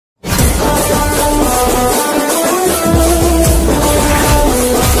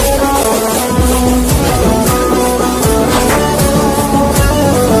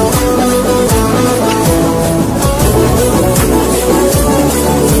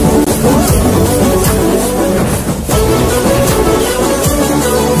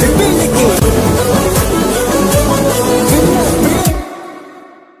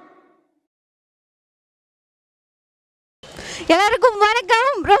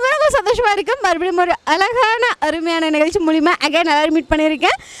சந்தோஷமாக இருக்கேன். மறுபடியும் ஒரு அழகான அருமையான நிகழ்ச்சி மூலிமா அகைன் எல்லாரும் மீட்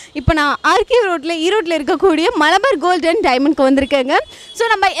பண்ணியிருக்கேன். இப்போ நான் ஆர்கே ஈரோட்டில் இருக்கக்கூடிய மலபார் கோல்ட் அண்ட் டைமண்ட்க்கு வந்திருக்கேங்க. ஸோ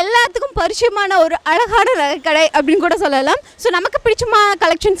நம்ம எல்லாத்துக்கும் பரிச்சயமான ஒரு அழகான நகைக்கடை அப்படின்னு கூட சொல்லலாம். ஸோ நமக்கு பிடிச்சமான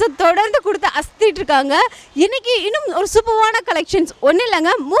கலெக்ஷன்ஸை தொடர்ந்து கொடுத்து அசத்திட்டு இருக்காங்க. இன்றைக்கி இன்னும் ஒரு சூப்பரான கலெக்ஷன்ஸ் ஒன்றும்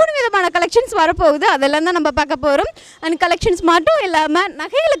இல்லைங்க, 3 விதமான கலெக்ஷன்ஸ் வரப்போகுது. அதெல்லாம் தான் நம்ம பார்க்க போகிறோம். அண்ட் கலெக்ஷன்ஸ் மட்டும் இல்லாமல்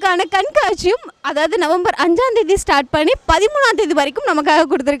நகைகளுக்கான கண்காட்சியும், அதாவது நவம்பர் 5ஆம் தேதி ஸ்டார்ட் பண்ணி 13ஆம் தேதி வரைக்கும் நமக்காக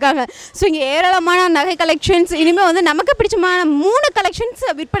கொடுத்துருக்காங்க. ஸோ இங்கே ஏராளமான நகை கலெக்ஷன்ஸ், இனிமேல் வந்து நமக்கு பிடிச்சமான 3 கலெக்ஷன்ஸ்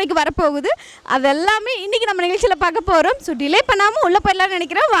விற்பனைக்கு வரப்போகுது. அதெல்லாமே இன்றைக்கி நம்ம நிகழ்ச்சியில் பார்க்க போகிறோம். ஸோ டிலே பண்ணாமல் உள்ளே போயிடலாம்னு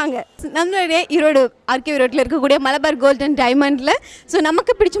நினைக்கிறேன். வாங்க, நம்மளுடைய ஆர்கே ஈரோட்டில் இருக்கக்கூடிய மலபார் கோல்ட் அண்ட் டைமண்டில் ஸோ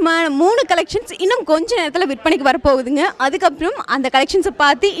நமக்கு பிடிச்சமான 3 கலெக்ஷன்ஸ் இன்னும் கொஞ்சம் நேரத்தில் விற்பனைக்கு வரப்போகுதுங்க. அதுக்கப்புறம் அந்த கலெக்ஷன்ஸை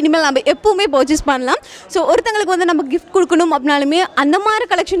பார்த்து இனிமேல் நம்ம எப்போவுமே பர்ச்சேஸ் பண்ணலாம். ஸோ ஒருத்தங்களுக்கு வந்து நம்ம கிஃப்ட் கொடுக்கணும் அப்படின்னாலுமே அந்த மாதிரி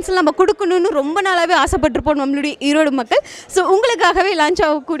கலெக்ஷன்ஸ் நம்ம கொடுக்கணும்னு ரொம்ப நாளாகவே ஆசைப்பட்டிருப்போம் நம்மளுடைய ஈரோடு மக்கள். ஸோ உங்களுக்காகவே லான்ச்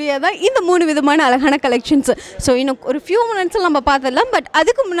ஆகக்கூடியதான் இந்த 3 விதமான அழகான கலெக்ஷன்ஸ். ஸோ இன்னும் ஒரு ஃபியூ மினிட்ஸில் நம்ம பார்த்துடலாம். பட்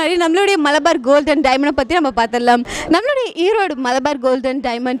அதுக்கு முன்னாடி நம்மளுடைய மலபார் கோல்ட் அண்ட் டைமண்டை பற்றி நம்ம பார்த்துடலாம். நம்மளுடைய ஈரோடு மலபார் கோல்ட் அண்ட்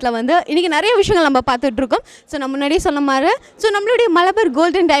டைமண்டில் வந்து இன்றைக்கி நிறைய விஷயங்கள் நம்ம பார்த்துட்ருக்கோம். ஸோ நம்ம முன்னாடியே சொன்ன மாதிரி ஸோ நம்மளுடைய மலபார்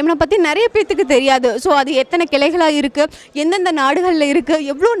கோல்ட் அண்ட் டைமண்டை பற்றி நிறைய பேத்துக்கு தெரியாது. ஸோ அது எத்தனை கிளைகளாக இருக்குது, எந்தெந்த நாடுகளில் இருக்குது,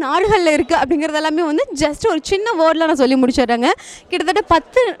 எவ்வளோ நாடுகளில் இருக்குது அப்படிங்கிறதெல்லாமே வந்து ஜஸ்ட் ஒரு சின்ன வேர்டில் நான் சொல்லி முடிச்சிடுறேங்க. கிட்டத்தட்ட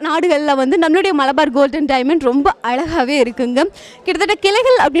 10 நாடுகளில் வந்து நம்மளுடைய மலபார் கோல்ட் அண்ட் டைமண்ட் ரொம்ப அழகாகவே இருக்குங்க. கிட்டத்தட்ட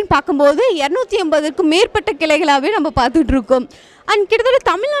கிளைகள் அப்படின்னு பார்க்கும்போது 280க்கும் மேற்பட்ட கிளைகளாகவே நம்ம பார்த்துட்ருக்கோம். அண்ட் கிட்டத்தட்ட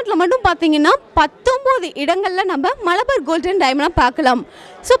தமிழ்நாட்டில் மட்டும் பார்த்தீங்கன்னா 19 இடங்களில் நம்ம மலபார் கோல்ட் அண்ட் டைமண்டாக பார்க்கலாம்.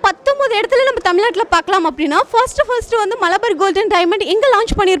 ஸோ 19 இடத்துல நம்ம தமிழ்நாட்டில் பார்க்கலாம். அப்படின்னா ஃபர்ஸ்ட்டு வந்து மலபார் கோல்ட் அண்ட் டைமண்ட் எங்கே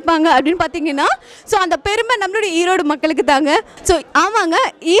லான்ச் பண்ணியிருப்பாங்க அப்படின்னு பார்த்தீங்கன்னா ஸோ அந்த பெருமை நம்மளுடைய ஈரோடு மக்களுக்கு தாங்க. ஸோ ஆமாங்க,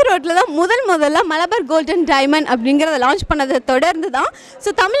 ஈரோட்டில் தான் முதல்ல மலபார் கோல்ட் அண்ட் டைமண்ட் அப்படிங்கிறத லான்ச் பண்ணதை தொடர்ந்து தான்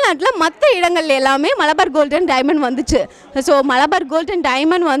ஸோ தமிழ்நாட்டில் மற்ற இடங்கள்ல எல்லாமே மலபார் கோல்ட் அண்ட் டைமண்ட் வந்துச்சு. So Malabar gold and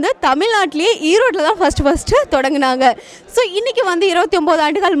diamond வந்து தமிழ்நாட்டிலேயே ஈரோட்டில் தான் ஃபஸ்ட்டு தொடங்கினாங்க. ஸோ இன்றைக்கி வந்து 29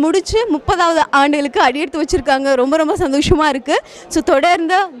 ஆண்டுகள் முடித்து 30வது ஆண்டுகளுக்கு அடியெடுத்து வச்சுருக்காங்க. ரொம்ப சந்தோஷமாக இருக்குது. ஸோ தொடர்ந்து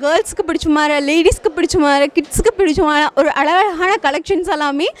கேர்ள்ஸுக்கு பிடிச்ச மாதிரி, லேடிஸ்க்கு பிடிச்ச மாதிரி, கிட்ஸுக்கு பிடிச்ச மாதிரி ஒரு அழகான கலெக்ஷன்ஸ்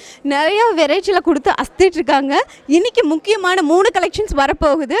எல்லாமே நிறையா வெரைட்டியில் கொடுத்து அசத்திட்டுருக்காங்க. இன்றைக்கி முக்கியமான 3 கலெக்ஷன்ஸ்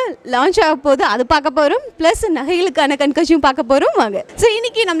வரப்போகுது, லான்ச் ஆக போகுது. அது பார்க்க போகிறோம். ப்ளஸ் நகைகளுக்கான கண்காட்சியும் பார்க்க போகிறோம். வாங்க. ஸோ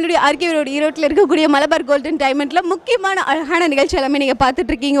இன்றைக்கி நம்மளுடைய ஆர்கே ஈரோட்டில் இருக்கக்கூடிய மலபார் கோல்ட் அண்ட் டைமண்டில் முக்கியமான அழகான நிகழ்ச்சி எல்லாமே நீங்கள்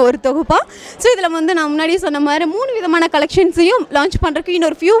பார்த்துட்ருக்கீங்க ஒரு தொகுப்பாக. ஸோ இதில் வந்து நான் முன்னாடியே சொன்ன மாதிரி 3 விதமான கலெக்ஷன்ஸையும் லான்ச் பண்ணுறதுக்கு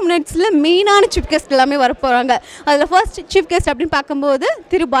இன்னொரு ஃபியூ மினிட்ஸில் மெயினான சீஃப் கெஸ்ட் எல்லாமே வரப்போகிறாங்க. அதில் ஃபர்ஸ்ட் சீஃப் கெஸ்ட் அப்படின்னு பார்க்கும்போது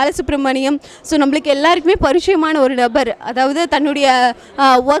திரு பாலசுப்ரமணியம். ஸோ நம்மளுக்கு எல்லாருக்குமே பரிச்சயமான ஒரு நபர். அதாவது தன்னுடைய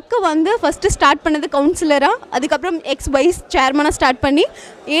ஒர்க்கை வந்து ஃபஸ்ட்டு ஸ்டார்ட் பண்ணது கவுன்சிலராக, அதுக்கப்புறம் வைஸ் சேர்மனாக ஸ்டார்ட் பண்ணி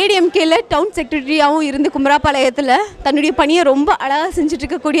ஏடிஎம்கேல டவுன் செக்ரட்டரியாகவும் இருந்து குமராபாளையத்தில் தன்னுடைய பணியை ரொம்ப அழகாக செஞ்சுட்டு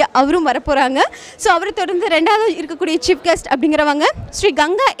இருக்கக்கூடிய அவரும் வரப்போகிறாங்க. ஸோ அவரை தொடர்ந்து 2வது இருக்கக்கூடிய சீஃப் கெஸ்ட் அப்படிங்கிறவங்க ஸ்ரீ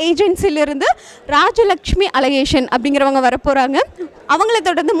கங்கா ஏஜென்சியிலிருந்து ராஜலக்ஷ்மி அழகேசன் அப்படிங்கிறவங்க வரப்போகிறாங்க. அவங்கள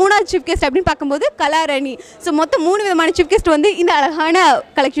தொடர்ந்து 3வது சீஃப் கெஸ்ட் அப்படின்னு பார்க்கும்போது கலாராணி. ஸோ மொத்தம் 3 விதமான சீஃப் கெஸ்ட் வந்து இந்த அழகான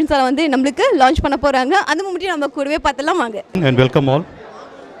கலெக்ஷன்ஸை வந்து நம்மளுக்கு லான்ச் பண்ண போகிறாங்க. அது மட்டும் நம்ம கூடவே பார்த்தலாம். வாங்க. And welcome all.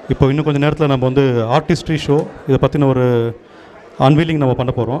 இப்போ இன்னும் கொஞ்சம் நேரத்தில் நம்ம வந்து ஆர்டிஸ்ட்ரி ஷோ இதை பற்றின ஒரு அன்வீலிங் நம்ம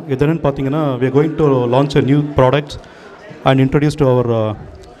பண்ண போகிறோம். இது என்னென்னு பார்த்தீங்கன்னா we are going to launch a new products and introduce to our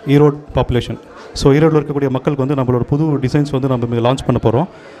Erode population. So ஈரோடில் இருக்கக்கூடிய மக்களுக்கு வந்து நம்மளோட புது டிசைன்ஸ் வந்து நம்ம லான்ச் பண்ண போகிறோம்.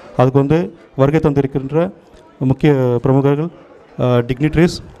 அதுக்கு வந்து வருகை தந்திருக்கின்ற முக்கிய பிரமுகர்கள்,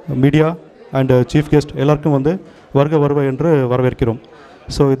 dignitaries, media and chief guest எல்லாருக்கும் வந்து வருகை என்று வரவேற்கிறோம்.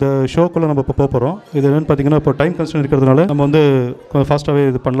 ஸோ இந்த ஷோக்குள்ளே நம்ம இப்போ போகிறோம். இது என்னென்னு பார்த்தீங்கன்னா இப்போ டைம் கன்ஸ்டன்ட் இருக்கிறதுனால நம்ம வந்து கொஞ்சம் ஃபாஸ்ட்டாகவே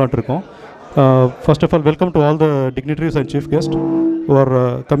இது பண்ணலான்ட்டு இருக்கோம். First of all, welcome to all the dignitaries and chief guests who are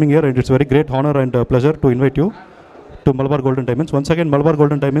coming here, and it's very great honor and pleasure to invite you to Malabar Gold and Diamonds. Once again, Malabar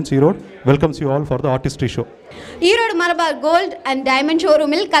Gold and Diamonds Erode welcomes you all for the Artistry show. Erode Malabar gold and diamond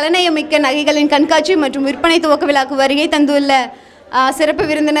ஷோரூமில் கலைநயமிக்க நகைகளின் கண்காட்சி மற்றும் விற்பனை துவக்க விழாக்கு வருகை தந்துள்ள சிறப்பு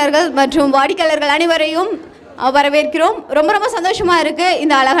விருந்தினர்கள் மற்றும் வாடிக்கையாளர்கள் அனைவரையும் வரவேற்கிறோம். ரொம்ப சந்தோஷமாக இருக்குது.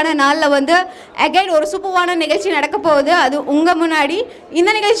 இந்த அழகான நாளில் வந்து அகைன் ஒரு சூப்பரான நிகழ்ச்சி நடக்க போகுது. அது உங்கள் முன்னாடி இந்த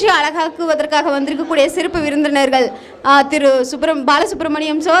நிகழ்ச்சியை அழகாக்குவதற்காக வந்திருக்கக்கூடிய சிறப்பு விருந்தினர்கள் திரு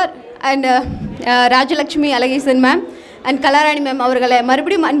Balasubramaniam sir and Rajalakshmi Alagesan ma'am and Kalarani ma'am அவர்களை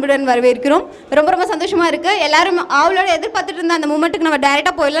மறுபடியும் அன்புடன் வரவேற்கிறோம். ரொம்ப சந்தோஷமாக இருக்குது. எல்லோரும் அவளோட எதிர்பார்த்துட்டு இருந்த அந்த மூமெண்ட்டுக்கு நம்ம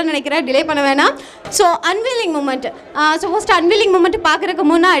டைரெக்டாக போயிடலாம்னு நினைக்கிறேன். டிலே பண்ண வேணாம். So unveiling moment. So first unveiling moment பார்க்குறதுக்கு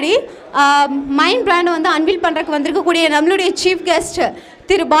முன்னாடி மைண்ட் பிராண்டை வந்து அன்வீல் பண்ணுறதுக்கு வந்திருக்கக்கூடிய நம்மளுடைய சீஃப் கெஸ்ட்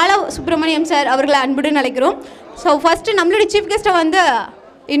திரு பாலசுப்ரமணியம் சார் அவர்களை அன்புடன் அழைக்கிறோம். ஸோ ஃபஸ்ட்டு நம்மளுடைய சீஃப் கெஸ்ட்டை வந்து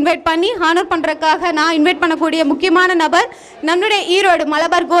இன்வைட் பண்ணி ஹானர் பண்ணுறதுக்காக நான் இன்வைட் பண்ணக்கூடிய முக்கியமான நபர் நம்மளுடைய Erode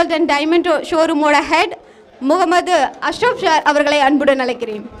Malabar gold and diamond ஷோரூமோட head Mohammed Ashraf sir அவர்களை அன்புடன்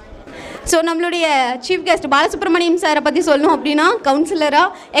அழைக்கிறேன். ஸோ நம்மளுடைய சீஃப் கெஸ்ட் பாலசுப்ரமணியம் சாரை பற்றி சொல்லணும் அப்படின்னா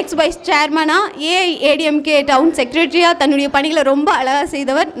கவுன்சிலராக, எக்ஸ் வைஸ் சேர்மனாக, ஏஐஏடிஎம்கே டவுன் செக்ரட்டரியாக தன்னுடைய பணிகளை ரொம்ப அழகாக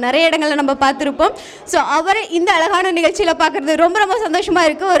செய்தவர். நிறைய இடங்களில் நம்ம பார்த்துருப்போம். ஸோ அவரை இந்த அழகான நிகழ்ச்சியில் பார்க்குறது ரொம்ப ரொம்ப சந்தோஷமாக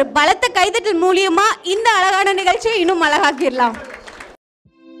இருக்குது. ஒரு பலத்த கைதட்டல் மூலியமாக இந்த அழகான நிகழ்ச்சியை இன்னும் அழகாக்கிடலாம்.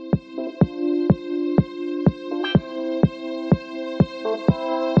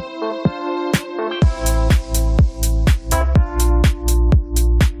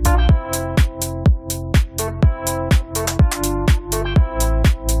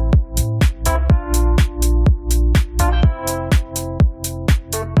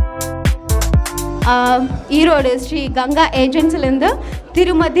 ஈரோடு ஸ்ரீ கங்கா ஏஜென்சிலேருந்து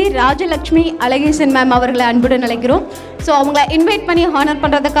திருமதி ராஜலக்ஷ்மி அழகேசன் மேம் அவர்களை அன்புடன் அழைக்கிறோம். ஸோ அவங்கள இன்வைட் பண்ணி ஹானர்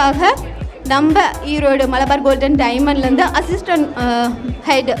பண்ணுறதுக்காக நம்ம Erode Malabar golden டைமண்ட்லேருந்து assistant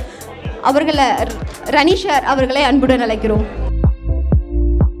head அவர்களை ரனிஷர் அவர்களை அன்புடன் அழைக்கிறோம்.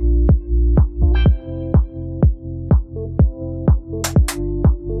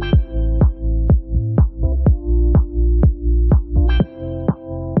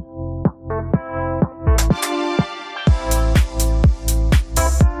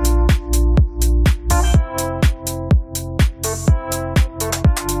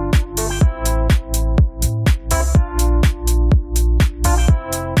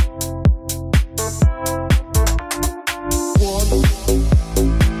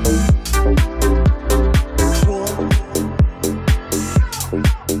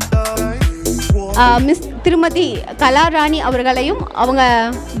 மிஸ் திருமதி கலாராணி அவர்களையும் அவங்க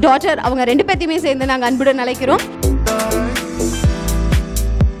டாட்டர் அவங்க 2 பேர்த்தையுமே சேர்ந்து நாங்கள் அன்புடன் அழைக்கிறோம்.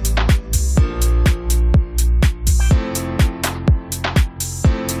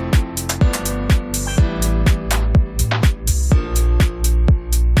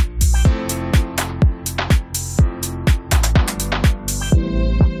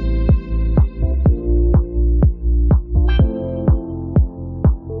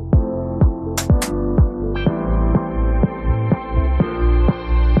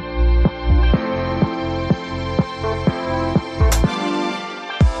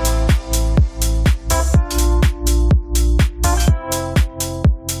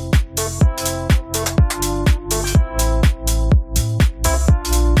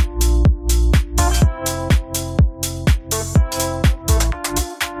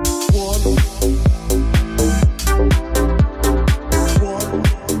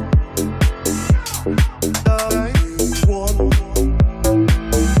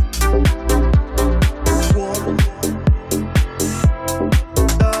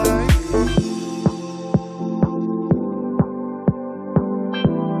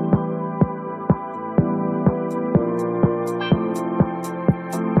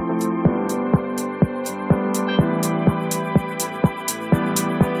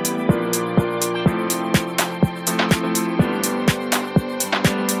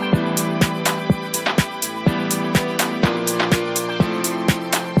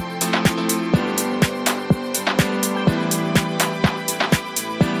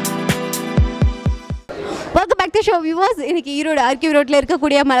 ஷோ வியூவர்ஸ், இன்றைக்கி ஈரோடு ஆர்கிவ் ரோட்டில்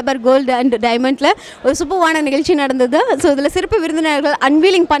இருக்கக்கூடிய மலபார் கோல்டு அண்ட் டைமண்டில் ஒரு சூப்பர்வான நிகழ்ச்சி நடந்தது. ஸோ இதில் சிறப்பு விருந்தினர்கள்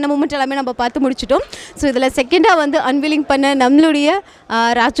அன்வீலிங் பண்ண மூமெண்ட் எல்லாமே நம்ம பார்த்து முடிச்சிட்டோம். ஸோ இதில் செகண்டாக வந்து அன்வீலிங் பண்ண நம்மளுடைய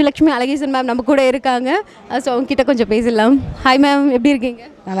ராஜலக்ஷ்மி அழகேசன் மேம் நம்ம கூட இருக்காங்க. ஸோ அவங்ககிட்ட கொஞ்சம் பேசலாம். ஹாய் மேம், எப்படி இருக்கீங்க?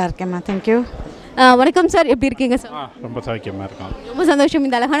 நல்லா இருக்கேம்மா, தேங்க்யூ. வணக்கம் சார், எப்படி இருக்கீங்க சார்? ரொம்ப சௌக்கியமாக இருக்கும். ரொம்ப சந்தோஷம்.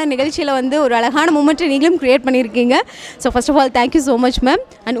 இந்த அழகான நிகழ்ச்சியில் வந்து ஒரு அழகான மூமெண்ட்டை நீங்களும் க்ரியேட் பண்ணியிருக்கீங்க. So first of all thank you so much ma'am.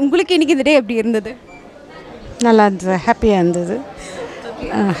 And உங்களுக்கு இன்றைக்கி இந்த டே எப்படி இருந்தது? நல்லா இருந்தது, ஹாப்பியாக இருந்தது.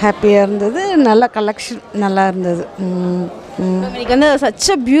 ஹாப்பியாக இருந்தது, நல்ல கலெக்ஷன் நல்லா இருந்தது. இன்றைக்கி வந்து சச்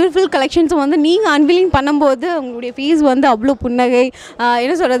அ பியூட்டிஃபுல் கலெக்ஷன்ஸ் வந்து நீங்கள் அன்வீலிங் பண்ணும்போது உங்களுடைய ஃபீஸ் வந்து அவ்வளோ புன்னகை,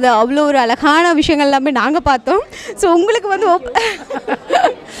 என்ன சொல்கிறது, அவ்வளோ ஒரு அழகான விஷயங்கள் எல்லாமே நாங்கள் பார்த்தோம். ஸோ உங்களுக்கு வந்து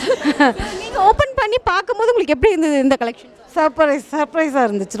நீங்கள் ஓப்பன் பண்ணி பார்க்கும்போது உங்களுக்கு எப்படி இருந்தது இந்த கலெக்ஷன்? சர்ப்ரைஸாக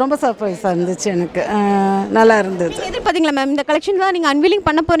இருந்துச்சு, ரொம்ப சர்ப்ரைஸாக இருந்துச்சு எனக்கு. நல்லா இருந்தது. எதிர்பார்த்தீங்களா மேம் இந்த கலெக்ஷன் தான் நீங்கள் அன்வீலிங்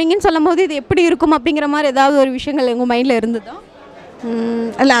பண்ண போகிறீங்கன்னு சொல்லும் போது இது எப்படி இருக்கும் அப்படிங்கிற மாதிரி ஏதாவது ஒரு விஷயங்கள் உங்கள் மைண்டில் இருந்ததா?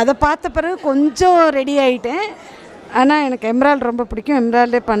 இல்லை, அதை பார்த்த பிறகு கொஞ்சம் ரெடி ஆகிட்டேன். ஆனால் எனக்கு எம்ராய்டு ரொம்ப பிடிக்கும்.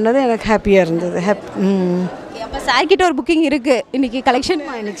 எம்ராய்டே பண்ணது எனக்கு ஹாப்பியாக இருந்தது. அப்போ சார்கிட்ட ஒரு புக்கிங் இருக்குது இன்றைக்கி கலெக்ஷன்?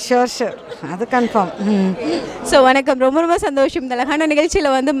 எனக்கு ஷோர் அது கன்ஃபார்ம். ஸோ வணக்கம், ரொம்ப ரொம்ப சந்தோஷம். இந்த அழகான நிகழ்ச்சியில்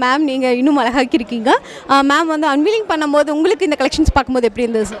வந்து மேம் நீங்கள் இன்னும் அழகாக்கியிருக்கீங்க. மேம் வந்து அன்வீலிங் பண்ணும்போது உங்களுக்கு இந்த கலெக்ஷன்ஸ் பார்க்கும்போது எப்படி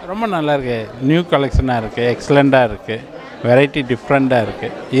இருந்தது சார்? ரொம்ப நல்லா இருக்குது, நியூ கலெக்ஷனாக இருக்குது, எக்ஸலண்ட்டாக இருக்குது, வெரைட்டி டிஃப்ரெண்ட்டாக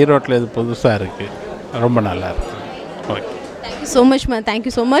இருக்குது. ஈரோட்டில் இது புதுசாக இருக்குது, ரொம்ப நல்லா இருக்குது. Okay, thank you so much ma'am,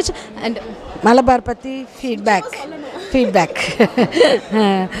 thank you so much. And Malabar பற்றி ஃபீட்பேக் ஃபீட்பேக்.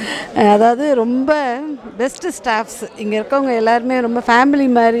 அதாவது ரொம்ப பெஸ்ட்டு ஸ்டாஃப்ஸ் இங்கே இருக்கவங்க எல்லாருமே ரொம்ப ஃபேமிலி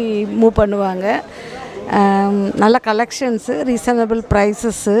மாதிரி மூவ் பண்ணுவாங்க. நல்ல கலெக்ஷன்ஸு, ரீசனபிள்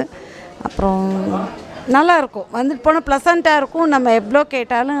ப்ரைஸஸ்ஸு, அப்புறம் நல்லாயிருக்கும். வந்துட்டு போனால் ப்ளசண்ட்டாக இருக்கும். நம்ம எவ்வளோ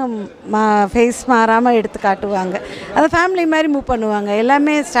கேட்டாலும் ஃபேஸ் மாறாமல் எடுத்து காட்டுவாங்க. அதை ஃபேமிலி மாதிரி மூவ் பண்ணுவாங்க.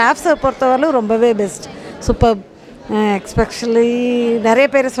 எல்லாமே ஸ்டாஃப்ஸை பொறுத்தவரையிலும் ரொம்பவே பெஸ்ட், சூப்பர். எக்ஸ்பெஷலி நிறைய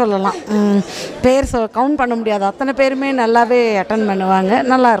பேர் சொல்லலாம், பேர் கவுண்ட் பண்ண முடியாது, அத்தனை பேருமே நல்லாவே அட்டன் பண்ணுவாங்க.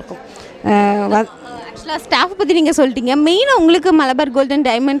 நல்லாயிருக்கும். ஆக்சுவலாக ஸ்டாஃப் பற்றி நீங்கள் சொல்லிட்டீங்க. மெயினாக உங்களுக்கு மலபார் கோல்டன்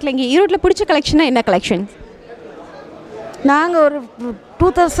டைமண்டில் இங்கே ஈரோட்டில் பிடிச்ச கலெக்ஷனாக என்ன கலெக்ஷன்? நாங்கள் ஒரு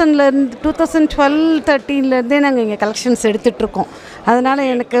 2000லேருந்து 2012-13லேருந்தே நாங்கள் இங்கே கலெக்ஷன்ஸ் எடுத்துகிட்ருக்கோம். அதனால்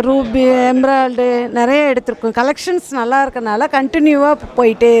எனக்கு ரூபி, எம்ராய்டு நிறைய எடுத்துருக்கோம். கலெக்ஷன்ஸ் நல்லா இருக்கனால கண்டினியூவாக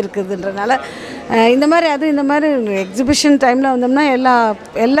போயிட்டே இருக்குதுன்றனால இந்த மாதிரி எக்ஸிபிஷன் டைமில் வந்தோம்னா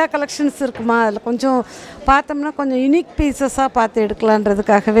எல்லா கலெக்ஷன்ஸ் இருக்குமா, அதில் கொஞ்சம் பார்த்தோம்னா கொஞ்சம் யூனிக் பீசஸாக பார்த்து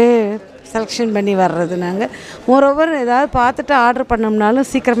எடுக்கலான்றதுக்காகவே செலெக்ஷன் பண்ணி வர்றது. நாங்கள் மோரோவர் ஏதாவது பார்த்துட்டு ஆர்டர் பண்ணோம்னாலும்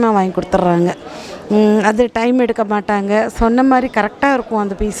சீக்கிரமாக வாங்கி கொடுத்துட்றாங்க. அது டைம் எடுக்க மாட்டாங்க. சொன்ன மாதிரி கரெக்டாக இருக்கும்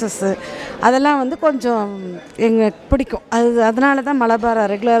அந்த பீசஸ்ஸு. அதெல்லாம் வந்து கொஞ்சம் எங்களுக்கு பிடிக்கும். அதனால தான் மலபாரை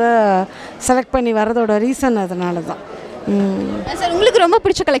ரெகுலராக செலக்ட் பண்ணி வர்றதோட ரீசன் அதனால தான். சார், உங்களுக்கு ரொம்ப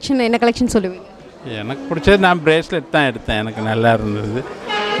பிடிச்ச கலெக்ஷன் என்ன கலெக்ஷன் சொல்லுவீங்க? எனக்கு பிடிச்சது நான் ப்ரேஸ்லெட் தான் எடுத்தேன். எனக்கு நல்லா இருந்தது.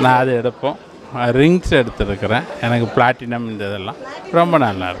 நான் அது எடுப்போம். ரிங்ஸ் எடுத்துருக்கிறேன். எனக்கு பிளாட்டினம் இந்த இதெல்லாம் ரொம்ப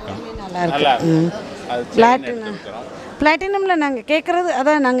நல்லாயிருக்கும். பிளாட்டினமில் நாங்கள் கேட்குறது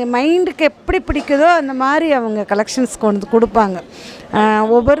அதான், நாங்கள் மைண்டுக்கு எப்படி பிடிக்குதோ அந்த மாதிரி அவங்க கலெக்ஷன்ஸ் கொண்டு கொடுப்பாங்க.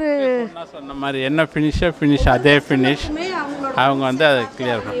 ஒவ்வொரு சொன்ன மாதிரி என்ன ஃபினிஷ் அதே ஃபினிஷ் அவங்க வந்து அதை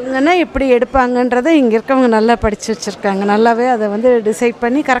கிளியர் பண்ணி இவங்கன்னா எப்படி எடுப்பாங்கன்றதை இங்கே இருக்கவங்க நல்லா படித்து வச்சுருக்காங்க. நல்லாவே அதை வந்து டிசைட்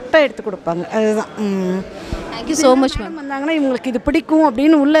பண்ணி கரெக்டாக எடுத்து கொடுப்பாங்க. அதுதான். Thank you so much ma'am. வந்தாங்கன்னா இவங்களுக்கு இது பிடிக்கும்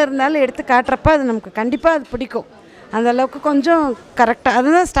அப்படின்னு உள்ளே இருந்தாலும் எடுத்து காட்டுறப்ப அது நமக்கு கண்டிப்பாக அது பிடிக்கும். அந்தளவுக்கு கொஞ்சம் கரெக்டாக,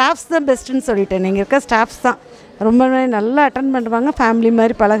 அதுதான் ஸ்டாஃப்ஸ் தான் பெஸ்ட்டுன்னு சொல்லிட்டேன். நீங்கள் இருக்க ஸ்டாஃப்ஸ் தான் ரொம்பவே நல்லா அட்டன் பண்ணுவாங்க. ஃபேமிலி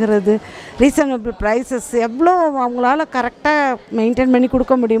மாதிரி பழகிறது, ரீசனபிள் ப்ரைஸஸ், எவ்வளோ அவங்களால கரெக்டாக மெயின்டைன் பண்ணி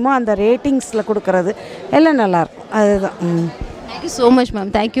கொடுக்க முடியுமோ அந்த ரேட்டிங்ஸில் கொடுக்குறது எல்லாம் நல்லாயிருக்கும். அதுதான். Thank you so much ma'am.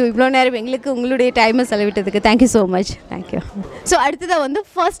 Thank you. இவ்வளோ நேரம் எங்களுக்கு உங்களுடைய டைமை செலவிட்டதுக்கு thank you so much. Thank you. So அடுத்ததாக வந்து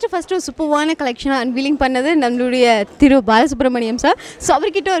ஃபஸ்ட்டு சூப்பர்வான கலெக்ஷனை அன்வீலிங் பண்ணது நம்மளுடைய திரு பாலசுப்ரமணியம் சார். ஸோ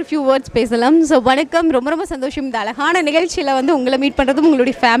அவர்கிட்ட ஒரு ஃபியூ வேர்ட்ஸ் பேசலாம். ஸோ வணக்கம். ரொம்ப சந்தோஷம் இந்த அழகான நிகழ்ச்சியில் வந்து உங்களை மீட் பண்ணுறதும்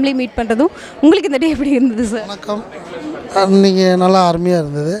உங்களுடைய ஃபேமிலி மீட் பண்ணுறதும். உங்களுக்கு இந்த டே எப்படி இருந்தது சார்? வணக்கம். நீங்கள் நல்லா அருமையாக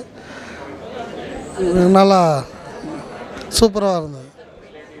இருந்தது, நல்லா சூப்பராக இருந்தது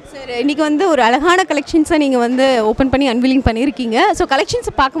சார். இன்றைக்கி வந்து ஒரு அழகான கலெக்ஷன்ஸை நீங்கள் வந்து ஓப்பன் பண்ணி அன்வீலிங் பண்ணியிருக்கீங்க. ஸோ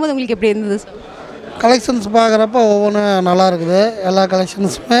கலெக்ஷன்ஸை பார்க்கும்போது உங்களுக்கு எப்படி இருந்தது சார்? கலெக்ஷன்ஸ் பார்க்குறப்ப ஒவ்வொன்றும் நல்லா இருக்குது. எல்லா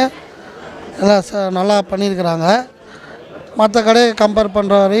கலெக்ஷன்ஸுமே எல்லாம் நல்லா பண்ணியிருக்கிறாங்க. மற்ற கடையை கம்பேர்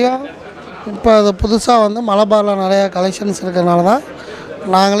பண்ணுற வரையும் இப்போ அது புதுசாக வந்து மலபாரில் நிறையா கலெக்ஷன்ஸ் இருக்கிறதுனால தான்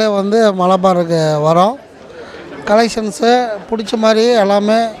நாங்களே வந்து மலபாருக்கு வரோம். கலெக்ஷன்ஸு பிடிச்ச மாதிரி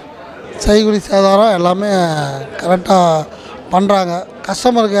எல்லாமே செய்குறி சேதாரம் எல்லாமே கரெக்டாக பண்ணுறாங்க.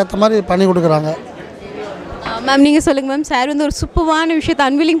 கஸ்டமருக்கு ஏற்ற மாதிரி பண்ணி கொடுக்குறாங்க. மேம், நீங்கள் சொல்லுங்கள் மேம். சார் வந்து ஒரு சூப்பரான விஷயத்தை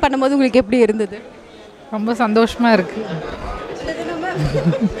அன்வீலிங் பண்ணும்போது உங்களுக்கு எப்படி இருந்தது? ரொம்ப சந்தோஷமாக இருக்குது.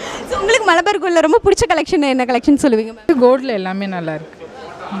 ஸோ உங்களுக்கு மலபார் கோல்டில் ரொம்ப பிடிச்ச கலெக்ஷன் என்ன கலெக்ஷன் சொல்லுவீங்க மேம்? கோல்டில் எல்லாமே நல்லா இருக்குது.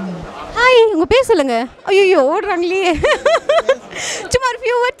 ஹாய், உங்கள் பேர் சொல்லுங்கள். ஐயோ ஓடுறாங்களே. சும்மா ஒரு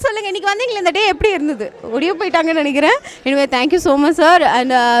ஃபியூ வேர்ட்ஸ் சொல்லுங்கள். இன்றைக்கி வந்தீங்களே, இந்த டே எப்படி இருந்தது? ஒடியோ போயிட்டாங்கன்னு நினைக்கிறேன். எனவே thank you so much sir.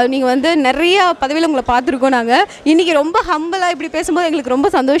 And நீங்கள் வந்து நிறையா பதவியில் உங்களை பார்த்துருக்கோம் நாங்கள். இன்றைக்கி ரொம்ப ஹம்பிளாக இப்படி பேசும்போது எங்களுக்கு ரொம்ப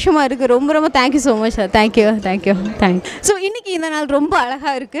சந்தோஷமாக இருக்குது. ரொம்ப thank you so much sir. Thank you. So இன்றைக்கி இந்த நாள் ரொம்ப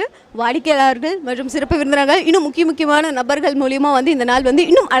அழகாக இருக்குது. வாடிக்கையாளர்கள் மற்றும் சிறப்பு விருந்தினர்கள் இன்னும் முக்கியமான நபர்கள் மூலியமாக வந்து இந்த நாள் வந்து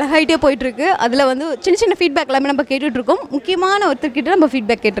இன்னும் அழகாயிட்டே போயிட்டுருக்கு. அதில் வந்து சின்ன ஃபீட்பேக் எல்லாமே நம்ம கேட்டுட்ருக்கோம். முக்கியமான ஒருத்தர்கிட்ட நம்ம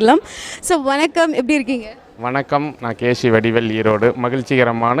ஃபீட்பேக் கேட்டுடலாம். ஸோ வணக்கம், எப்படி இருக்கீங்க? வணக்கம். நான் கேசி வடிவேல், ஈரோடு.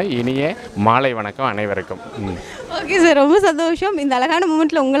 மகிழ்ச்சிகரமான இனிய மாலை வணக்கம் அனைவருக்கும். ஓகே சார், ரொம்ப சந்தோஷம். இந்த அழகான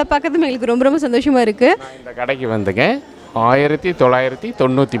மூமெண்ட்டில் உங்களை பார்க்கறதும் எங்களுக்கு ரொம்ப சந்தோஷமாக இருக்குது. இந்த கடைக்கு வந்துங்க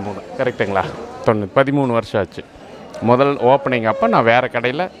 1993 கரெக்டுங்களா? 13 வருஷம் ஆச்சு. முதல் ஓப்பனிங் அப்போ நான் வேறு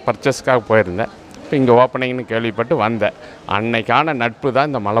கடையில் பர்ச்சேஸ்க்காக போயிருந்தேன். இப்போ இங்கே ஓப்பனிங்னு கேள்விப்பட்டு வந்தேன். அன்னைக்கான நட்பு தான்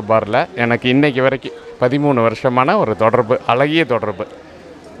இந்த மலபாரில் எனக்கு இன்றைக்கி வரைக்கும் 13 வருஷமான ஒரு தொடர்பு, அழகிய தொடர்பு.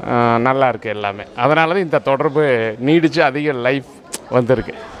 நல்லா இருக்குது எல்லாமே. அதனால தான் இந்த தொடர்பு நீடித்து அதிக லைஃப்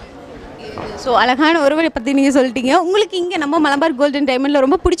வந்திருக்கு. ஸோ அழகான ஒருவரை பற்றி நீங்கள் சொல்லிட்டீங்க. உங்களுக்கு இங்கே நம்ம மலபார் கோல்டன் டைமண்டில்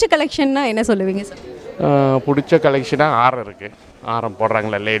ரொம்ப பிடிச்ச கலெக்ஷன்னா என்ன சொல்லுவீங்க சார்? பிடிச்ச கலெக்ஷனாக ஆரம் இருக்குது. ஆரம்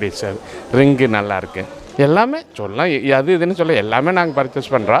போடுறாங்களே லேடிஸ், அது ரிங்கு நல்லாயிருக்கு. எல்லாமே சொல்லலாம், அது இதுன்னு சொல்ல எல்லாமே நாங்கள்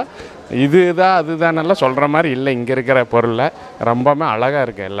பர்ச்சேஸ் பண்ணுறோம். இதுதான் அதுதான் நல்லா சொல்கிற மாதிரி இல்லை. இங்கே இருக்கிற பொருளில் ரொம்பவுமே அழகாக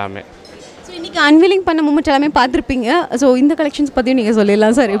இருக்குது எல்லாமே. இன்றைக்கி அன்வீலிங் பண்ண மூமெண்ட் எல்லாமே பார்த்துருப்பீங்க. ஸோ இந்த கலெக்ஷன்ஸ் பற்றியும் நீங்கள்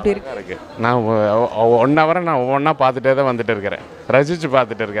சொல்லிடலாம் சார், எப்படி இருக்கு? நான் 1 ஹவரை நான் ஒவ்வொன்றா பார்த்துட்டே தான் வந்துட்டு இருக்கிறேன், ரசித்து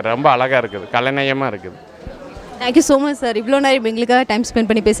பார்த்துட்டு இருக்கிறேன். ரொம்ப அழகாக இருக்குது, கலைநயமாக இருக்குது. தேங்க்யூ ஸோ மச் சார், இவ்வளோ நேரம் எங்களுக்காக டைம் ஸ்பெண்ட்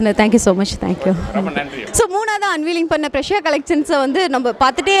பண்ணி பேசினது தேங்க்யூ ஸோ மச். தேங்க்யூ, ரொம்ப நன்றி. ஸோ 3வது அன்வீலிங் பண்ண ப்ரெஷியா கலெக்ஷன்ஸை வந்து நம்ம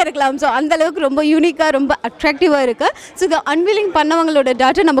பார்த்துட்டே இருக்கலாம். ஸோ அந்தளவுக்கு ரொம்ப யூனிக்காக ரொம்ப அட்ராக்டிவாக இருக்குது. ஸோ இது அன்வீலிங் பண்ணவங்களோட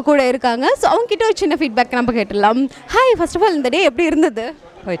டாட்டா நம்ம கூட இருக்காங்க. ஸோ அவங்ககிட்ட ஒரு சின்ன ஃபீட்பேக் நம்ம கேட்டுடலாம். ஹாய், ஃபர்ஸ்ட் ஆஃப் ஆல் இந்த டே எப்படி இருந்தது?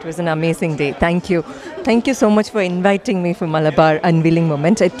 Oh, it was an amazing day. Thank you. Thank you so much for inviting me for Malabar unveiling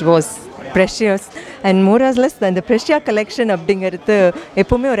moment. It was precious and more or less than the precious collection அப்படிங்கிறது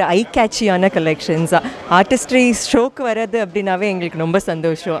எப்போவுமே ஒரு ஐ கேட்சியான collections. Artistry ஷோக்கு வர்றது அப்படின்னாவே எங்களுக்கு ரொம்ப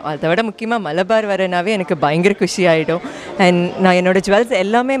சந்தோஷம். அதை விட முக்கியமாக மலபார் வரனாவே எனக்கு பயங்கர குஷி ஆகிடும். அண்ட் நான் என்னோடய ஜுவல்ஸ்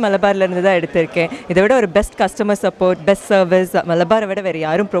எல்லாமே மலபார்லேருந்து தான் எடுத்திருக்கேன். இதை விட ஒரு best customer support, best service மலபாரை விட வேறு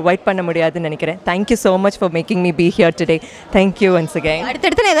யாரும் ப்ரொவைட் பண்ண முடியாதுன்னு நினைக்கிறேன். Thank you so much for making me be here today. Thank you once again.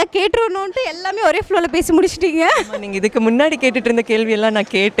 அடுத்தடுத்து நான் எதாவது கேட்டுருணுன்ட்டு எல்லாமே ஒரே ஃப்ளோவில் பேசி முடிச்சிட்டீங்க. நீங்கள் இதுக்கு முன்னாடி கேட்டுட்டு இருந்த கேள்வியெல்லாம்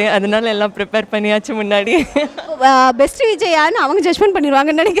நான் கேட்டேன், அதனால எல்லாம் ப்ரிப்பேர் பண்ணியாச்சு முன்னாடி. பெஸ்ட் விஜயான்னு அவங்க ஜட்ஜ்மெண்ட்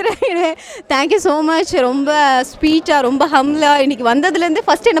பண்ணிடுவாங்கன்னு நினைக்கிறேன். Thank you so much. ரொம்ப ஸ்வீட்டாக, ரொம்ப ஹம்லாக இன்றைக்கி வந்ததுலேருந்து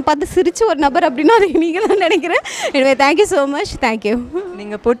ஃபஸ்ட் என்னை பார்த்து சிரிச்சு ஒரு நபர் அப்படின்னா அது நீங்கள் தான் நினைக்கிறேன். எனவே தேங்க்யூ ஸோ மச். தேங்க்யூ.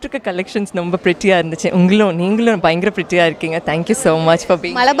 நீங்கள் போட்டிருக்க கலெக்ஷன்ஸ் ரொம்ப ப்ரிட்டியாக இருந்துச்சு. நீங்களும் பயங்கர ப்ரிட்டியாக இருக்கீங்க. Thank you so much for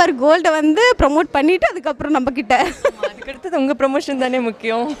being. Malabar கோல்டை வந்து ப்ரொமோட் பண்ணிவிட்டு அதுக்கப்புறம் நம்ம கிட்ட அதுக்கடுத்தது உங்கள் ப்ரொமோஷன் தானே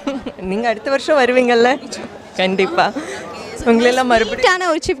முக்கியம். நீங்கள் அடுத்த வருஷம் வருவீங்கள்ல? கண்டிப்பாக. உங்களெல்லாம் மறுபடியும்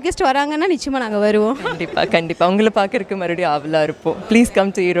ஒரு சீஃப் கெஸ்ட் வராங்கன்னா நிச்சயமாக நாங்கள் வருவோம். கண்டிப்பாக உங்களை பார்க்கறதுக்கு மறுபடியும் ஆவலாக இருப்போம். Please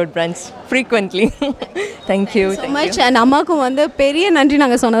come to Erode branch frequently. Thank you so much. And அம்மாவுக்கும் வந்து பெரிய நன்றி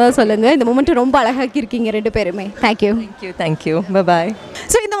நாங்கள் சொன்னதாக சொல்லுங்கள். இந்த மூமெண்ட்டு ரொம்ப அழகாக்கி இருக்கீங்க 2 பேருமே. தேங்க்யூ. தேங்க்யூ. பாய்.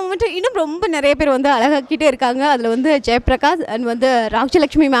 ஸோ இந்த மூமெண்ட்டு இன்னும் ரொம்ப நிறைய பேர் வந்து அழகாக்கிட்டே இருக்காங்க. அதில் வந்து ஜெயபிரகாஷ் அண்ட் வந்து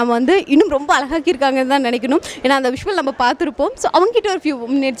ராஜலக்ஷ்மி மேம் வந்து இன்னும் ரொம்ப அழகாக்கியிருக்காங்கன்னு தான் நினைக்கணும். ஏன்னா அந்த விஷுவல் நம்ம பார்த்துருப்போம். ஸோ அவங்ககிட்ட ஒரு ஃபியூ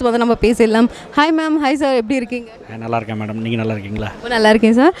மினிட்ஸ் வந்து நம்ம பேசிடலாம். Hi ma'am. ஹாய் சார், எப்படி இருக்கீங்க? நல்லா இருக்கேன் மேடம், நீங்கள் நல்லா இருக்கீங்களா? நல்லா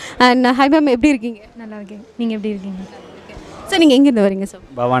இருக்கேன் சார். அண்ட் ஹாய் மேம், எப்படி இருக்கீங்க? நல்லா இருக்கேன், நீங்கள் எப்படி இருக்கீங்க? சார் நீங்கள் எங்கேருந்து வரீங்க சார்?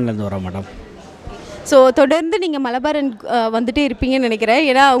 பவான்லேருந்து வரோம் மேடம். ஸோ தொடர்ந்து நீங்கள் மலபார் வந்துகிட்டே இருப்பீங்கன்னு நினைக்கிறேன்.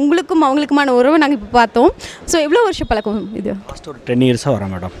 ஏன்னா உங்களுக்கும் அவங்களுக்குமான உறவை நாங்கள் இப்போ பார்த்தோம். ஸோ எவ்வளோ வருஷம் பழக்கம் இது? ஃபஸ்ட் ஒரு 10 இயர்ஸாக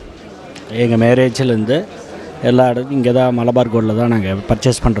வரோம் மேடம். எங்கள் மேரேஜ்லேருந்து எல்லா இடத்துக்கும் இங்கே தான் மலபார் கோல்டில் தான் நாங்கள்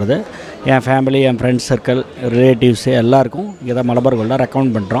பர்ச்சேஸ் பண்ணுறது. என் ஃபேமிலி, என் ஃப்ரெண்ட்ஸ் சர்க்கிள், ரிலேட்டிவ்ஸு எல்லாருக்கும் இங்கே தான் மலபார் கோல்டில்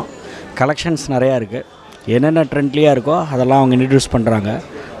ரெக்கமெண்ட் பண்ணுறோம். கலெக்ஷன்ஸ் நிறையா இருக்குது. என்னென்ன ட்ரெண்ட்லியாக இருக்கோ அதெல்லாம் அவங்க இன்ட்ரடியூஸ் பண்ணுறாங்க.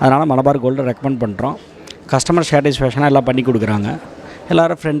 அதனால் மலபார் கோல்டு ரெக்கமெண்ட் பண்ணுறோம். கஸ்டமர் சாட்டிஸ்ஃபேக்ஷனாக எல்லாம் பண்ணி கொடுக்குறாங்க.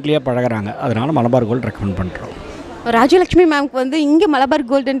 எல்லோரும் ஃப்ரெண்ட்லியாக பழகிறாங்க. அதனால் மலபார் கோல்டு ரெக்கமெண்ட் பண்ணுறோம். ராஜலக்ஷ்மி மேம்க்கு வந்து இங்கே மலபார்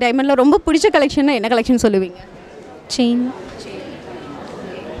கோல்டன் டைமண்டில் ரொம்ப பிடிச்ச கலெக்ஷன்னா என்ன கலெக்ஷன் சொல்லுவீங்க? செயின்.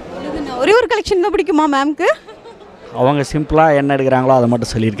 ஒரே ஒரு கலெக்ஷன் தான் பிடிக்குமா மேம்க்கு? அவங்க சிம்பிளாக என்ன எடுக்கிறாங்களோ அதை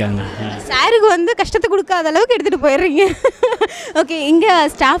மட்டும் சொல்லியிருக்காங்க. சாருக்கு வந்து கஷ்டத்தை கொடுக்காத அளவுக்கு எடுத்துகிட்டு போயிடுறீங்க. ஓகே, இங்கே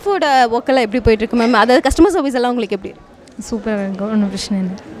ஸ்டாஃபோட ஒர்க்கெல்லாம் எப்படி போயிட்டுருக்கு மேம்? அதாவது கஸ்டமர் சர்வீஸ் எல்லாம் உங்களுக்கு எப்படி இருக்கு? சூப்பராக இருக்கும், ஒன்றும் பிரச்சனை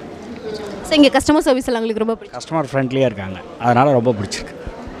இல்லை. ஸோ இங்கே கஸ்டமர் சர்வீஸ் எல்லாம் உங்களுக்கு ரொம்ப பிடிக்கும்? கஸ்டமர் ஃப்ரெண்ட்லியாக இருக்காங்க, அதனால் ரொம்ப பிடிச்சிருக்கு.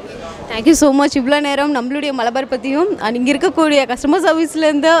 Thank you so much. இவ்வளோ நேரம் நம்மளுடைய மலபார் பற்றியும் இங்கே இருக்கக்கூடிய கஸ்டமர்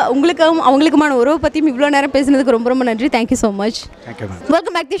சர்வீஸ்லேருந்து உங்களுக்கும் அவங்களுக்குமான உறவை பற்றியும் இவ்வளோ நேரம் பேசுனதுக்கு ரொம்ப ரொம்ப நன்றி. Thank you so much.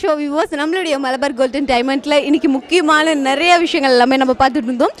 Welcome back to show viewers. நம்மளுடைய மலபார் கோல்டன் டைமண்டில் இன்றைக்கி முக்கியமான நிறைய விஷயங்கள் எல்லாமே நம்ம பார்த்துட்டு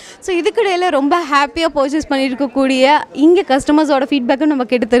இருந்தோம். ஸோ இதுக்கிடையில் ரொம்ப ஹாப்பியாக பர்ச்சேஸ் பண்ணியிருக்கக்கூடிய இங்கே கஸ்டமர்ஸோட ஃபீட்பேக்கும் நம்ம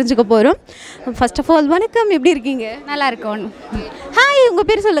கேட்டு தெரிஞ்சுக்க போகிறோம். ஃபர்ஸ்ட் ஆஃப் ஆல் வணக்கம், எப்படி இருக்கீங்க? நல்லா இருக்கோம். ஹாய், உங்கள்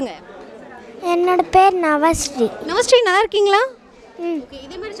பேர் சொல்லுங்கள். என்னோட பேர் நவஸ்ரீ. நவஸ்ரீ, நல்லா இருக்கீங்களா? ஓகே,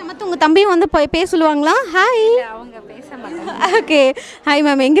 இதே மாதிரி சமத்து உங்கள் தம்பியும் வந்து பேச சொல்லுவாங்களா? ஹாய். அவங்க பேச மாட்டாங்க. ஓகே, ஹாய்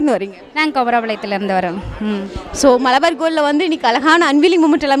மேம், எங்கேருந்து வரீங்க? நாங்கள் கோபராபாளையத்துலேருந்து வரோம். ஸோ மலபார் கோல்டில் வந்து இன்றைக்கி அழகான அன்வீலிங்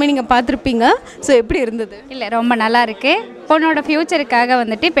மூமெண்ட் எல்லாமே நீங்கள் பார்த்துருப்பீங்க. ஸோ எப்படி இருந்தது? இல்லை, ரொம்ப நல்லா இருக்குது. பொண்ணோட ஃப்யூச்சருக்காக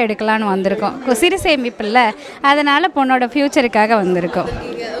வந்துட்டு இப்போ எடுக்கலான்னு வந்திருக்கோம். சிறு சேமிப்பு இல்லை, அதனால் பொண்ணோட ஃப்யூச்சருக்காக வந்திருக்கோம்.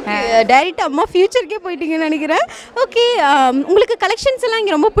 டைரெக்டாக அம்மா ஃப்யூச்சருக்கே போயிட்டீங்கன்னு நினைக்கிறேன். ஓகே, உங்களுக்கு கலெக்ஷன்ஸ் எல்லாம்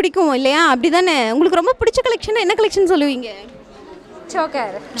இங்கே ரொம்ப பிடிக்கும் இல்லையா? அப்படி தானே? உங்களுக்கு ரொம்ப பிடிச்ச கலெக்ஷன் என்ன கலெக்ஷன் சொல்லுவீங்க?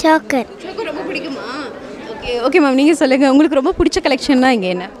 சோக்கர். சோக்கர் ரொம்ப பிடிக்குமா? ஓகே ஓகே மேம், நீங்கள் சொல்லுங்கள், உங்களுக்கு ரொம்ப பிடிச்ச கலெக்ஷன்னா இங்கே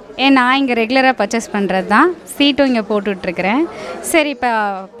என்ன? நான் இங்கே ரெகுலராக பர்ச்சேஸ் பண்ணுறது தான். சீட்டும் இங்கே போட்டுட்ருக்கிறேன். சரி, இப்போ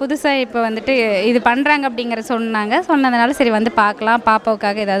புதுசாக இப்போ வந்துட்டு இது பண்ணுறாங்க அப்படிங்கிற சொன்னதுனால சரி வந்து பார்க்கலாம்,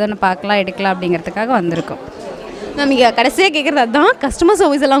 பாப்பாவுக்காக ஏதாவது ஒன்று பார்க்கலாம், எடுக்கலாம் அப்படிங்கிறதுக்காக வந்திருக்கோம். மேம், இங்கே கடைசியாக கேட்குறது அதுதான், கஸ்டமர்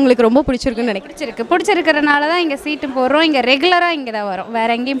சர்வீஸ் எல்லாம் உங்களுக்கு ரொம்ப பிடிச்சிருக்குன்னு நினைக்கிறேன். பிடிச்சிருக்கிறனால தான் இங்கே சீட்டும் போடுறோம். இங்கே ரெகுலராக இங்கே தான் வரும்,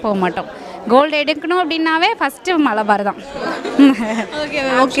 வேறு எங்கேயும் போக மாட்டோம். கோல்டு எடுக்கணும் அப்படின்னாவே ஃபஸ்ட்டு மலபார் தான். ஓகே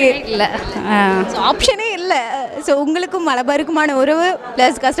ஓகே இல்லை ஆப்ஷனே இல்லை. ஸோ உங்களுக்கும் மலபாருக்குமான உறவு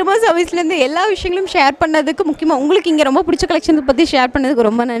ப்ளஸ் கஸ்டமர் சர்வீஸ்லேருந்து எல்லா விஷயங்களும் ஷேர் பண்ணதுக்கு, முக்கியமாக உங்களுக்கு இங்கே ரொம்ப பிடிச்ச கலெக்ஷன்ஸ் பற்றி ஷேர் பண்ணதுக்கு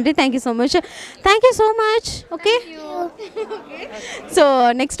ரொம்ப நன்றி. Thank you so much. Thank you so much. Okay so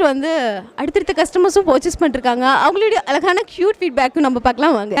next வந்து அடுத்தடுத்த கஸ்டமர்ஸும் பர்ச்சேஸ் பண்ணிருக்காங்க. அவங்களுடைய அழகான க்யூட் ஃபீட்பேக்கும் நம்ம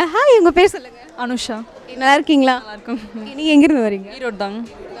பார்க்கலாம் வாங்க. ஹாய், உங்கள் பேர் சொல்லுங்கள். அனுஷா. நல்லா இருக்கீங்களா? நல்லா இருக்கும். நீங்கள் எங்கேருந்து வரீங்க? ஈரோடு தாங்க.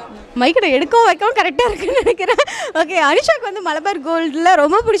 மைக்கடை எடுக்கவும் வைக்கவும் கரெக்டாக இருக்குன்னு நினைக்கிறேன். ஓகே, அனுஷாக்கு வந்து மலபார் கோல்டில்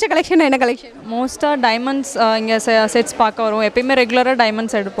ரொம்ப பிடிச்ச கலெக்ஷன் என்ன கலெக்ஷன்? மோஸ்ட்டாக டைமண்ட்ஸ் இங்கே செட்ஸ் பார்க்க வரும். எப்பயுமே ரெகுலராக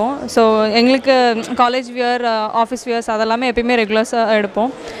டைமண்ட்ஸ் எடுப்போம். ஸோ எங்களுக்கு காலேஜ் வியர், ஆஃபீஸ் வியர்ஸ் அதெல்லாமே எப்பயுமே ரெகுலர்ஸாக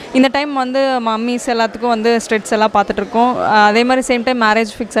எடுப்போம். இந்த டைம் வந்து மம்மிஸ் எல்லாத்துக்கும் வந்து ஸ்ட்ரெட்ஸ் எல்லாம் பார்த்துட்ருக்கோம். அதே மாதிரி same time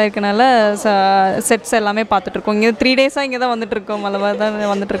marriage fix ஆகிருக்கனால sets எல்லாமே பார்த்துட்ருக்கோம். இங்கே 3 டேஸாக இங்கே தான் வந்துட்டுருக்கோம். மலபார் தான்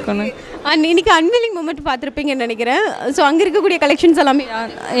வந்துட்டுருக்கோன்னு. இன்னைக்கு அன்வீலிங் மூமெண்ட் பார்த்துருப்பீங்கன்னு நினைக்கிறேன். ஸோ அங்கே இருக்கக்கூடிய கலெக்ஷன்ஸ் எல்லாமே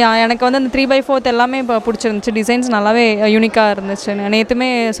எனக்கு வந்து அந்த 3/4 எல்லாமே இப்போ பிடிச்சிருந்துச்சு. டிசைன்ஸ் நல்லாவே யூனிக்காக இருந்துச்சு. நேற்றுமே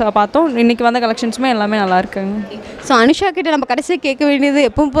பார்த்தோம், இன்றைக்கி வந்த கலெக்ஷன்ஸுமே எல்லாமே நல்லா இருக்குங்க. ஸோ அனுஷா கிட்ட நம்ம கடைசியாக கேட்க வேண்டியது,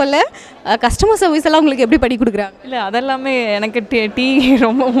 எப்பவும் போல் கஸ்டமர் சர்வீஸ் எல்லாம் உங்களுக்கு எப்படி பண்ணி கொடுக்குறாங்க? இல்லை, அதெல்லாமே எனக்கு டீ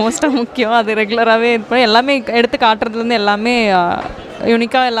ரொம்ப மோஸ்ட்டாக முக்கியம். அது ரெகுலராகவே இது எல்லாமே எடுத்து காட்டுறதுலேருந்து எல்லாமே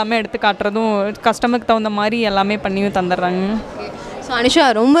யூனிக்காக எல்லாமே எடுத்து காட்டுறதும் கஸ்டமருக்கு தகுந்த மாதிரி எல்லாமே பண்ணியும் தந்துடுறாங்க. ஸோ அனுஷா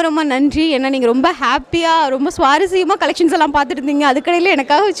ரொம்ப ரொம்ப நன்றி. ஏன்னா நீங்கள் ரொம்ப ஹாப்பியாக ரொம்ப சுவாரஸ்யமாக கலெக்ஷன்ஸ் எல்லாம் பார்த்துட்டு இருந்தீங்க. அதுக்கடையில்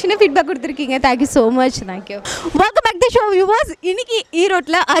எனக்காக ஒரு சின்ன ஃபீட்பேக் கொடுத்துருக்கீங்க. Thank you so much. Thank you. Welcome back the show viewers. இன்னைக்கு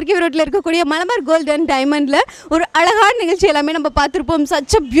ஈரோட்டில் ஆர்கே ரோட்டில் இருக்கக்கூடிய மலபார் கோல்ட் அண்ட் டைமண்டில் ஒரு அழகான நிகழ்ச்சி எல்லாமே நம்ம பார்த்துருப்போம்.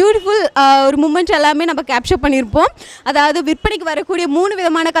 சச் அ பியூட்டிஃபுல் ஒரு மூமெண்ட் எல்லாமே நம்ம கேப்சர் பண்ணியிருப்போம். அதாவது விற்பனைக்கு வரக்கூடிய 3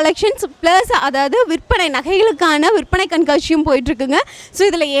 விதமான கலெக்ஷன்ஸ் ப்ளஸ் அதாவது விற்பனை நகைகளுக்கான விற்பனை கண்காட்சியும் போயிட்டுருக்குங்க. ஸோ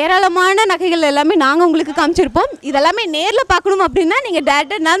இதில் ஏராளமான நகைகள் எல்லாமே நாங்கள் உங்களுக்கு காமிச்சிருப்போம். இதெல்லாமே நேரில் பார்க்கணும் அப்படின்னா நீங்கள்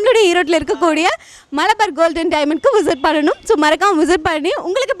டேரெக்டாக நம்மளுடைய ஈரோட்டில் இருக்கக்கூடிய மலபார் கோல்ட் அண்ட் டைமண்ட்க்கு விசிட் பண்ணணும். ஸோ மறக்காமல் விசிட் பண்ணி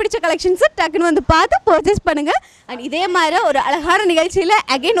உங்களுக்கு பிடிச்ச கலெக்ஷன்ஸை டக்குன்னு வந்து பார்த்து பர்ச்சேஸ் பண்ணுங்கள். அண்ட் இதே மாதிரி ஒரு அழகான நிகழ்ச்சியில்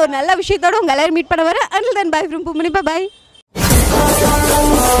அகைன் ஒரு நல்ல விஷயத்தோடு உங்கள் எல்லாரும் மீட் பண்ண வரேன். Until then by from Poomani. By.